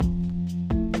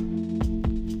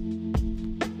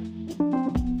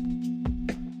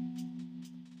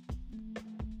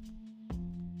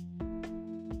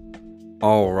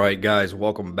All right, guys,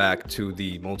 welcome back to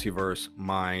the Multiverse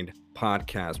Mind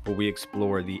podcast, where we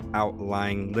explore the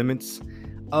outlying limits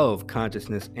of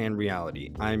consciousness and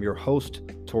reality. I am your host,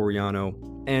 Toriano,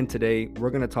 and today we're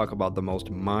going to talk about the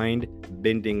most mind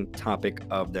bending topic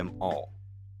of them all.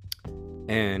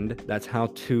 And that's how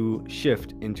to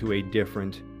shift into a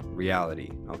different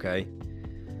reality. Okay.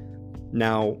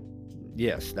 Now,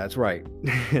 yes, that's right.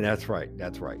 That's right.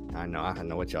 I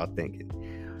know what y'all thinking.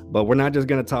 But we're not just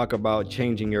going to talk about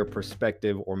changing your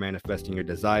perspective or manifesting your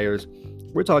desires.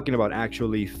 We're talking about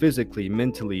actually physically,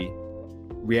 mentally,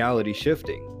 reality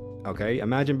shifting. Okay?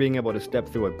 Imagine being able to step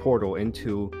through a portal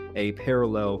into a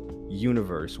parallel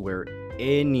universe where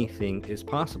anything is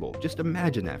possible. Just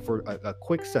imagine that for a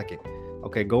quick second.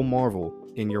 Okay? Go marvel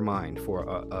in your mind for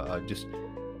just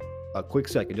a quick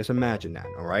second. Just imagine that.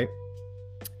 All right?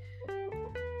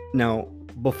 Now,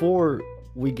 before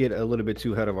we get a little bit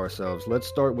too ahead of ourselves, let's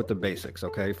start with the basics,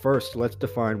 okay? First, let's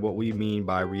define what we mean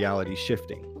by reality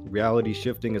shifting. Reality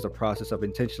shifting is a process of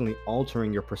intentionally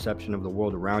altering your perception of the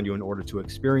world around you in order to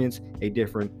experience a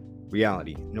different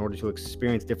reality, in order to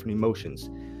experience different emotions.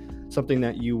 Something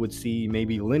that you would see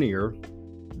maybe linear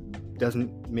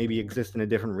doesn't maybe exist in a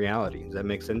different reality. Does that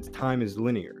make sense? Time is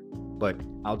linear, but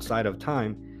outside of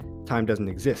time, time doesn't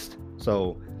exist.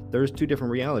 So there's two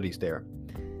different realities there.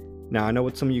 Now, I know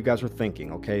what some of you guys are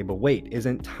thinking, okay, but wait,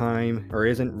 isn't time or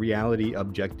isn't reality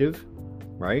objective,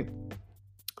 right?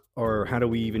 Or how do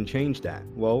we even change that?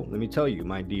 Well, let me tell you,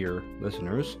 my dear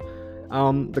listeners,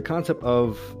 the concept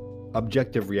of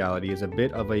objective reality is a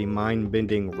bit of a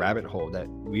mind-bending rabbit hole that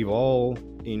we've all,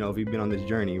 if you've been on this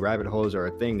journey, rabbit holes are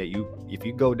a thing that if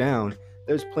you go down,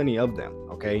 there's plenty of them,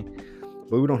 okay?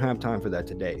 But we don't have time for that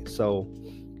today. So,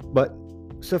 but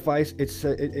suffice it's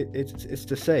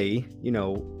to say,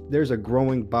 there's a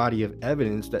growing body of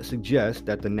evidence that suggests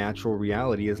that the natural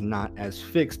reality is not as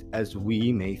fixed as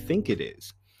we may think it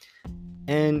is.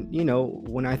 And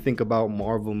when I think about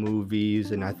Marvel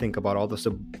movies and I think about all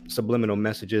the subliminal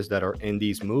messages that are in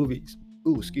these movies,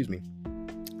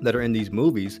 that are in these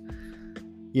movies,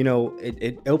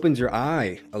 it opens your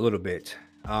eye a little bit,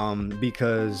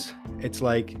 because it's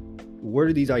like, where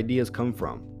do these ideas come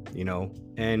from?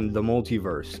 And the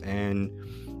multiverse and,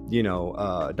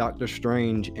 Doctor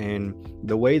Strange, and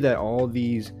the way that all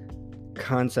these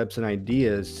concepts and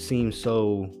ideas seem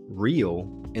so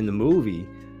real in the movie,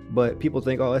 but people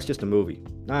think, oh, it's just a movie.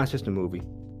 Nah, it's just a movie.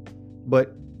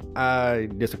 But I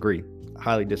disagree,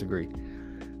 highly disagree.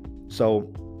 So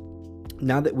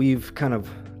now that we've kind of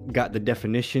got the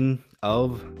definition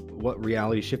of what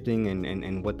reality shifting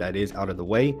and what that is out of the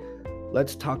way,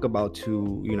 let's talk about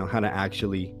how to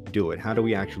actually do it. How do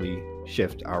we actually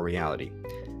shift our reality?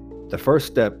 The first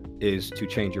step is to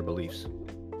change your beliefs.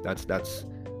 That's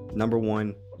number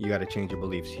one. You got to change your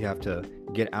beliefs. You have to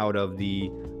get out of the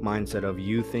mindset of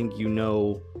you think you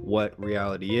know what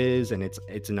reality is, and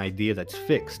it's an idea that's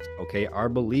fixed. Okay, our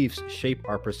beliefs shape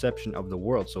our perception of the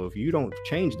world. So if you don't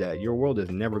change that, your world is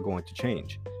never going to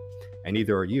change, and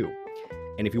neither are you.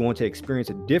 And if you want to experience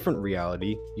a different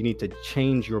reality, you need to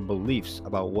change your beliefs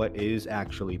about what is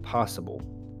actually possible,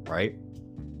 right?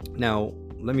 Now,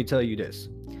 let me tell you this.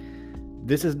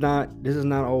 This is not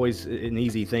always an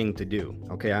easy thing to do.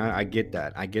 Okay, I get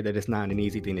that. I get that it's not an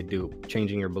easy thing to do.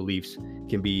 Changing your beliefs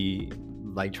can be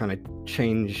like trying to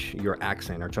change your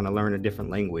accent or trying to learn a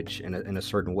different language in a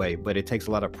certain way, but it takes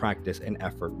a lot of practice and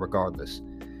effort regardless.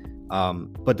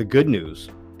 But the good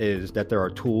news is that there are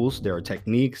tools, there are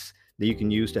techniques that you can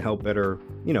use to help better,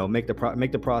 make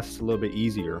the process a little bit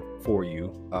easier for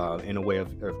you, in a way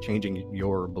of changing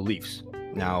your beliefs.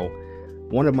 Now,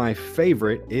 one of my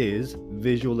favorite is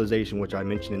visualization, which I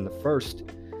mentioned in the first,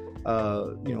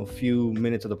 few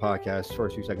minutes of the podcast,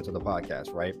 first few seconds of the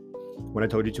podcast, right? When I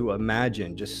told you to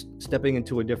imagine just stepping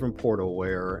into a different portal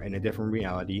where in a different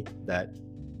reality that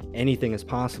anything is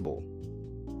possible.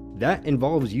 That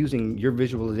involves using your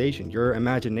visualization, your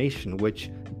imagination,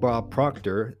 which Bob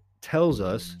Proctor tells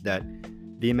us that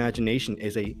the imagination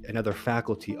is another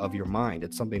faculty of your mind.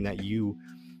 It's something that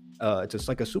it's just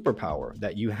like a superpower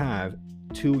that you have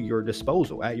at your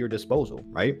disposal,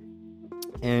 right?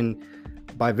 And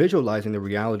by visualizing the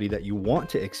reality that you want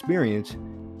to experience,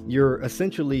 you're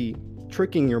essentially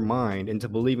tricking your mind into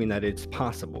believing that it's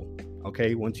possible.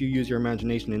 Okay, once you use your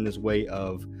imagination in this way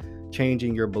of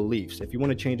changing your beliefs. If you want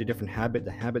to change a different habit,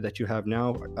 the habit that you have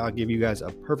now, I'll give you guys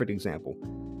a perfect example.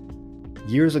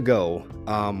 Years ago,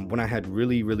 when I had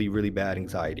really, really, really bad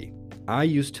anxiety, I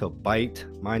used to bite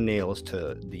my nails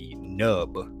to the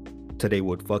nub till they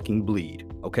would fucking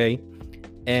bleed, okay?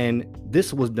 And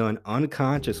this was done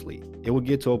unconsciously. It would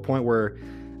get to a point where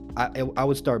I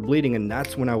would start bleeding, and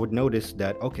that's when I would notice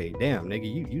that, okay, damn,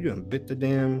 nigga, you done bit the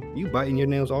damn, you biting your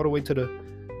nails all the way to the,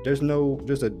 there's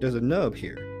a nub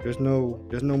here. There's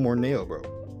no more nail, bro.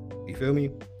 You feel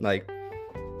me? Like,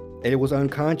 and it was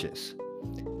unconscious.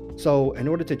 So in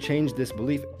order to change this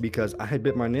belief, because I had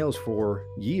bit my nails for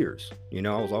years, I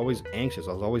was always anxious,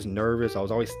 I was always nervous, I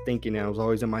was always thinking, and I was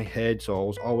always in my head. So I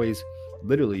was always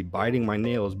literally biting my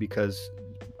nails because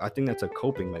I think that's a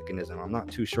coping mechanism. I'm not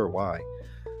too sure why.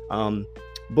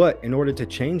 But in order to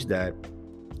change that,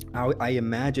 I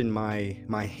imagine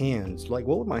my hands, like,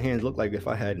 what would my hands look like if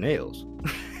I had nails?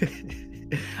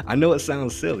 I know it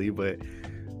sounds silly, but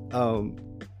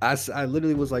I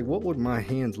literally was like, what would my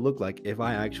hands look like if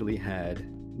I actually had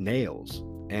nails?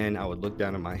 And I would look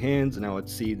down at my hands, and I would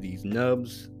see these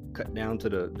nubs cut down to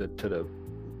the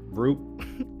root,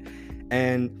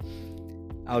 and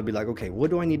I would be like, okay, what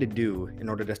do I need to do in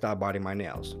order to stop biting my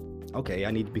nails? Okay,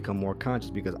 I need to become more conscious,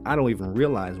 because I don't even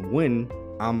realize when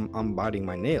I'm biting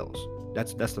my nails.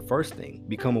 That's the first thing.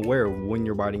 Become aware of when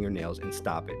you're biting your nails and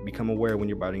stop it. Become aware when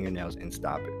you're biting your nails and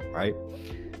stop it, right?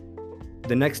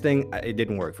 The next thing, it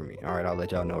didn't work for me. All right, I'll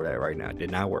let y'all know that right now. It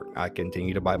did not work. I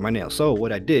continued to bite my nails. So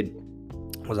what I did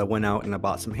was I went out and I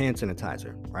bought some hand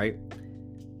sanitizer, right?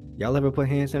 Y'all ever put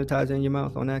hand sanitizer in your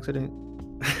mouth on accident?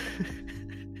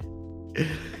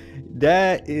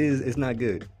 It's not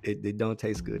good. It don't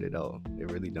taste good at all.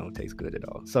 It really don't taste good at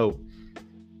all. So,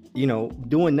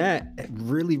 doing that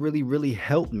really, really, really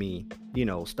helped me,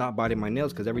 stop biting my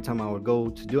nails, because every time I would go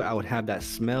to do it, I would have that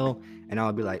smell, and I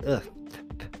would be like, ugh,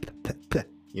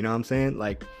 you know what I'm saying?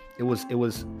 Like, I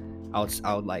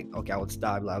would like, okay, I would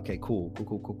stop, like, okay,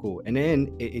 cool. And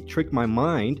then it tricked my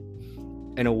mind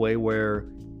in a way where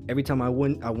every time I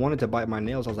wanted to bite my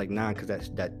nails, I was like, nah, because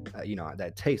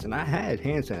that taste. And I had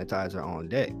hand sanitizer on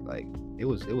deck. Like, it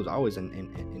was always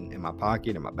in my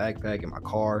pocket, in my backpack, in my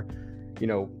car.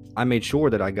 I made sure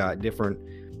that I got different,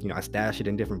 I stashed it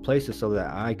in different places so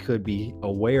that I could be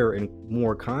aware and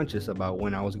more conscious about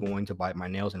when I was going to bite my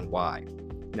nails and why.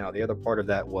 Now, the other part of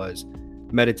that was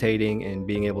meditating and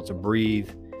being able to breathe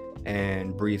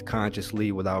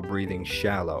consciously without breathing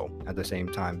shallow at the same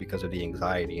time, because of the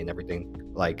anxiety and everything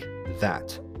like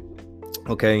that.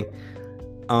 Okay.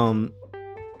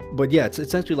 But yeah, it's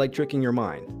essentially like tricking your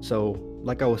mind. So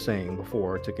like I was saying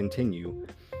before, to continue,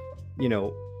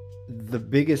 the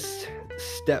biggest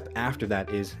step after that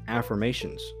is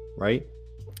affirmations, right?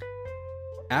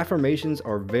 Affirmations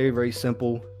are very, very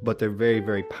simple, but they're very,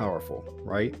 very powerful,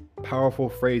 right? Powerful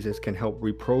phrases can help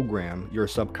reprogram your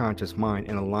subconscious mind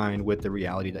and align with the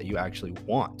reality that you actually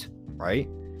want, right?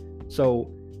 So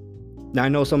now I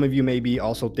know some of you may be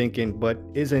also thinking, but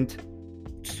isn't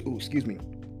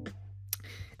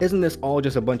this all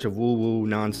just a bunch of woo-woo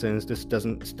nonsense?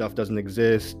 Stuff doesn't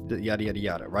exist, yada, yada,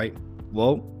 yada, right?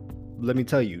 Well, let me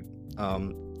tell you,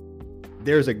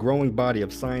 there's a growing body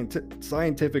of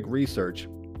scientific research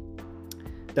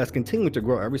that's continuing to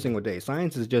grow every single day.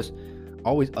 Science is just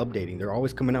always updating. They're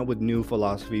always coming out with new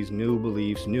philosophies, new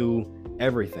beliefs, new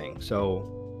everything. So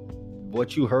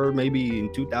what you heard maybe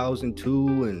in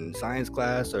 2002 in science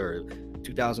class, or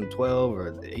 2012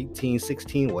 or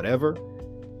 1816, whatever,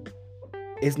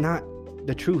 is not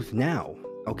the truth now.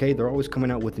 Okay, they're always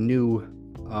coming out with new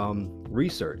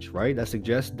research, right, that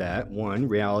suggests that, one,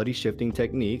 reality shifting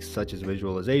techniques such as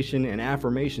visualization and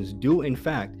affirmations do in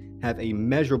fact have a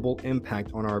measurable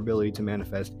impact on our ability to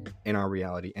manifest in our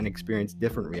reality and experience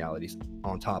different realities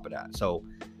on top of that. So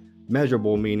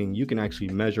measurable meaning you can actually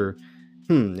measure,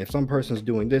 if some person's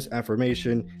doing this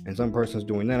affirmation and some person's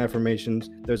doing that affirmations,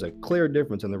 there's a clear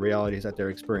difference in the realities that they're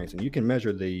experiencing. You can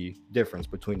measure the difference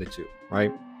between the two,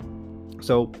 right?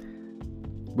 So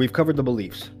we've covered the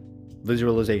beliefs,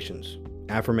 visualizations,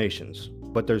 affirmations,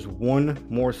 but there's one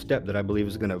more step that I believe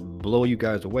is going to blow you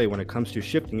guys away when it comes to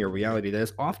shifting your reality that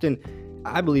is often,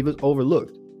 I believe, is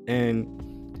overlooked. And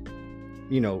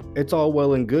it's all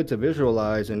well and good to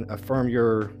visualize and affirm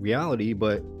your reality,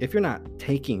 but if you're not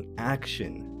taking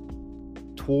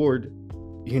action toward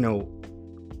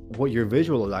what you're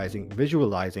visualizing,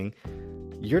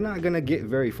 you're not going to get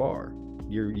very far.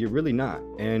 You're really not.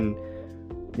 And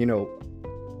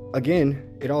again,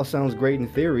 it all sounds great in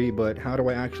theory, but how do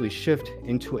I actually shift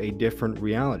into a different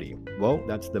reality? Well,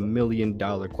 that's the $1 million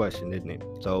question, isn't it?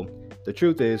 So the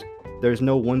truth is, there's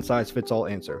no one size fits all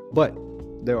answer, but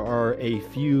there are a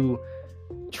few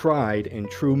tried and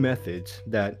true methods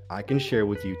that I can share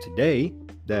with you today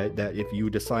that if you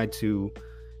decide to,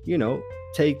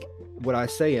 take what I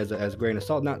say as a grain of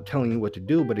salt, not telling you what to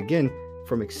do, but again,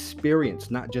 from experience,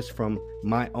 not just from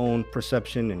my own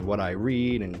perception and what I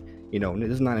read. And this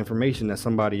is not information that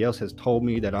somebody else has told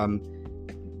me that I'm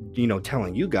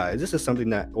telling you guys. This is something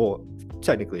that, well,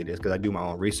 technically it is because I do my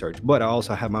own research, but I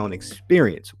also have my own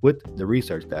experience with the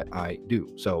research that I do.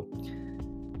 So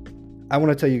I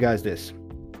want to tell you guys this.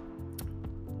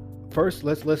 First,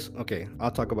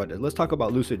 I'll talk about this. Let's talk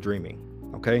about lucid dreaming.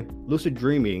 Okay? Lucid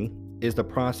dreaming is the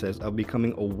process of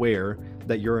becoming aware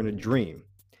that you're in a dream.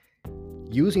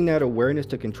 Using that awareness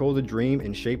to control the dream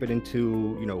and shape it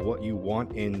into, what you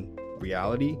want in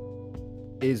reality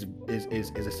is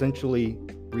essentially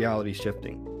reality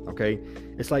shifting. Okay?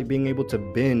 It's like being able to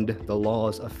bend the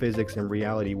laws of physics and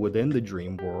reality within the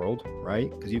dream world, right?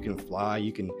 Because you can fly,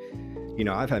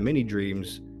 I've had many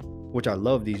dreams, which I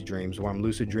love these dreams where I'm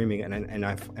lucid dreaming and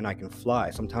I can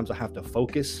fly. Sometimes I have to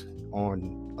focus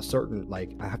on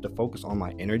I have to focus on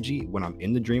my energy when I'm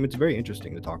in the dream. It's very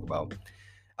interesting to talk about.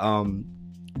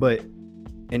 But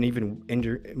even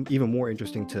more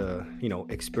interesting to,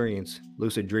 experience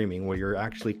lucid dreaming where you're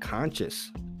actually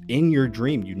conscious in your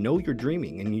dream. You're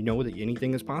dreaming and you know that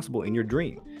anything is possible in your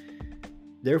dream.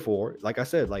 Therefore, like I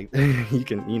said, like you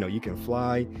can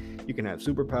fly, you can have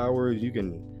superpowers, you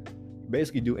can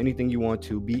basically do anything you want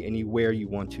to, be anywhere you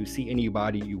want to, see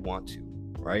anybody you want to,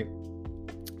 right?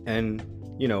 And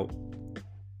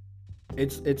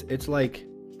it's like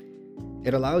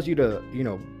it allows you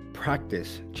to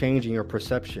practice changing your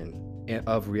perception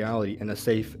of reality in a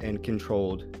safe and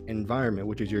controlled environment,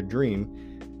 which is your dream,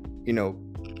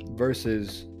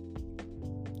 versus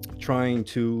trying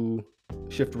to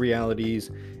shift realities.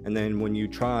 And then when you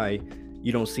try,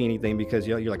 you don't see anything because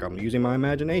you're like, I'm using my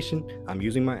imagination, I'm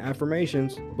using my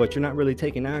affirmations, but you're not really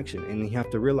taking action. And you have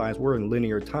to realize we're in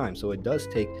linear time. So it does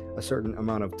take a certain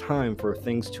amount of time for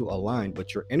things to align,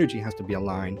 but your energy has to be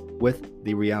aligned with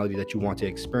the reality that you want to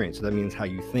experience. So that means how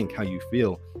you think, how you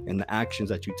feel, and the actions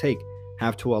that you take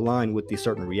have to align with the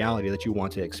certain reality that you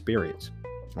want to experience.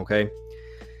 Okay?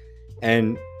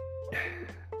 And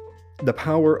the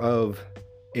power of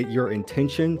your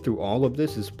intention through all of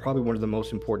this is probably one of the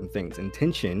most important things.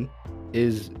 Intention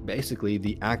is basically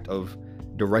the act of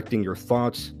directing your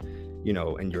thoughts,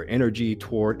 and your energy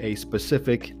toward a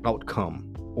specific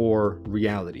outcome or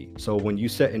reality. So when you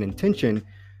set an intention,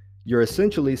 you're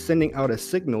essentially sending out a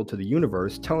signal to the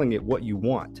universe, telling it what you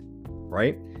want,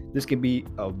 right? This can be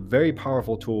a very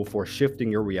powerful tool for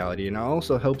shifting your reality, and it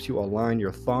also helps you align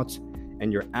your thoughts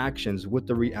and your actions with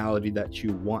the reality that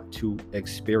you want to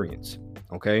experience.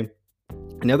 Okay.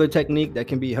 Another technique that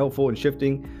can be helpful in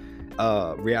shifting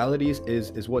realities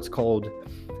is what's called,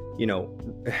 a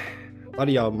lot of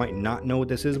y'all might not know what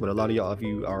this is, but a lot of y'all, if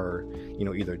you are,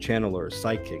 either channelers,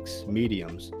 psychics,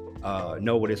 mediums,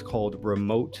 know what is called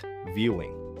remote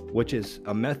viewing, which is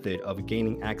a method of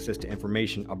gaining access to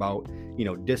information about,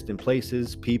 distant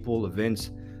places, people,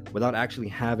 events, without actually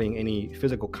having any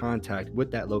physical contact with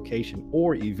that location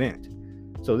or event.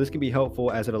 So this can be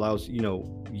helpful as it allows,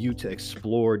 you to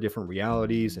explore different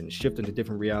realities and shift into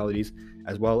different realities,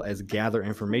 as well as gather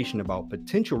information about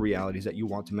potential realities that you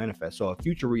want to manifest. So a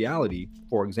future reality,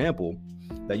 for example,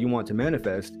 that you want to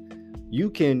manifest, you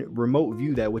can remote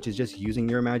view that, which is just using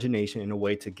your imagination in a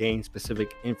way to gain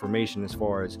specific information as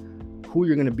far as who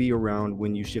you're going to be around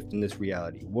when you shift in this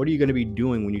reality. What are you going to be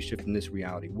doing when you shift in this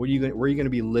reality? Where are you going to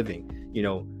be living?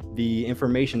 The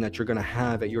information that you're going to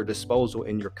have at your disposal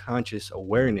in your conscious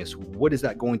awareness. What is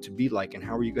that going to be like, and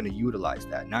how are you going to utilize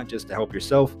that? Not just to help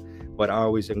yourself, but I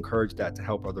always encourage that to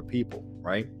help other people,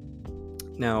 right?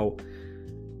 Now,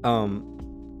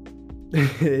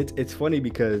 it's funny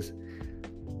because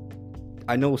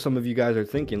I know some of you guys are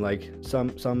thinking like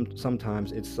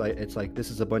sometimes it's like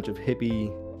this is a bunch of hippy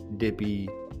dippy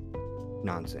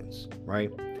nonsense,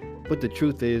 right? But the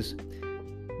truth is,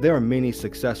 there are many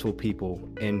successful people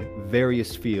in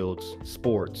various fields,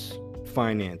 sports,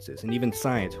 finances, and even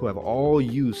science, who have all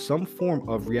used some form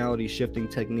of reality shifting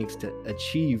techniques to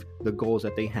achieve the goals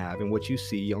that they have and what you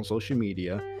see on social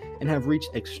media, and have reached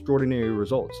extraordinary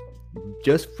results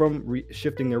just from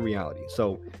shifting their reality.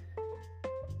 So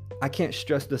I can't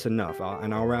stress this enough,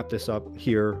 and I'll wrap this up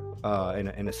here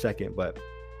in a second, but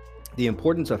the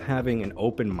importance of having an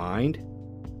open mind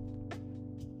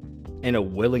and a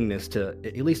willingness to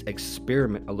at least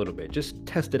experiment a little bit, just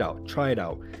test it out, try it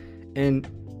out, and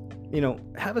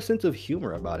have a sense of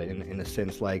humor about it in a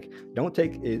sense. Like, don't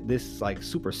take this like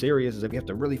super serious as if you have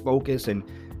to really focus, and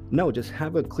no, just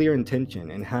have a clear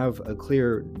intention and have a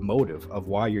clear motive of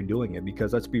why you're doing it.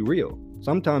 Because let's be real,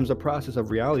 sometimes the process of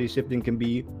reality shifting can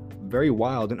be very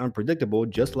wild and unpredictable,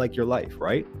 just like your life,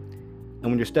 right? And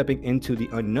when you're stepping into the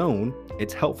unknown,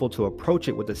 it's helpful to approach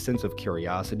it with a sense of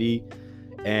curiosity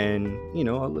and,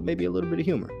 maybe a little bit of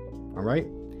humor. All right.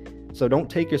 So don't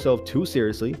take yourself too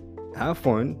seriously, have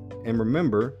fun, and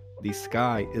remember, the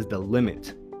sky is the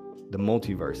limit. the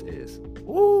multiverse is.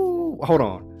 Ooh, hold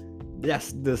on.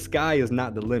 Yes, the sky is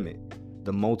not the limit.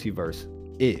 The multiverse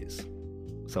is.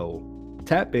 So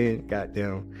tap in,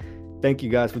 goddamn. Thank you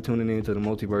guys for tuning in to the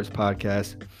Multiverse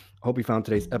Podcast. I hope you found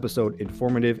today's episode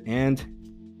informative and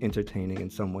entertaining in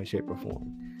some way, shape, or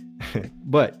form.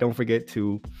 But don't forget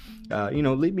to,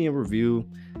 leave me a review.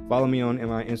 Follow me on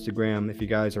my Instagram if you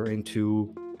guys are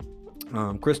into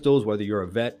crystals, whether you're a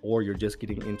vet or you're just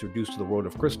getting introduced to the world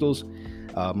of crystals.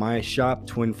 My shop,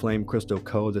 Twin Flame Crystal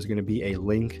Co. There's going to be a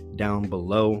link down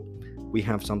below. We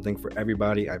have something for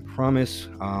everybody, I promise.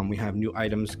 We have new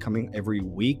items coming every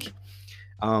week.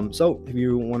 So if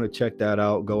you want to check that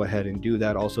out, go ahead and do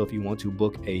that. Also, if you want to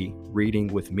book a reading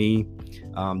with me,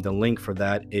 the link for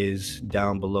that is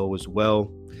down below as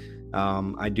well.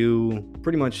 I do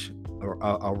pretty much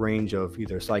a range of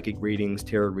either psychic readings,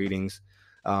 tarot readings,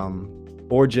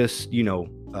 or just,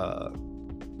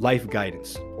 life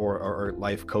guidance or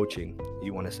life coaching,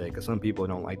 you want to say, because some people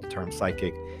don't like the term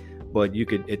psychic, but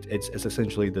it's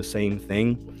essentially the same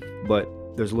thing, but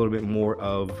there's a little bit more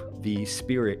of the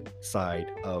spirit side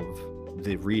of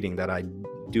the reading that I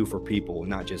do for people,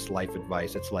 not just life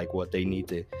advice. It's like what they need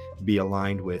to be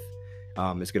aligned with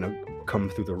is going to come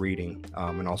through the reading,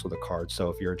 and also the cards. So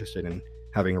if you're interested in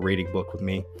having a reading book with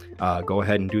me, go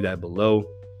ahead and do that below.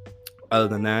 Other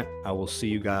than that, I will see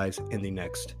you guys in the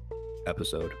next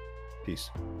episode. Peace.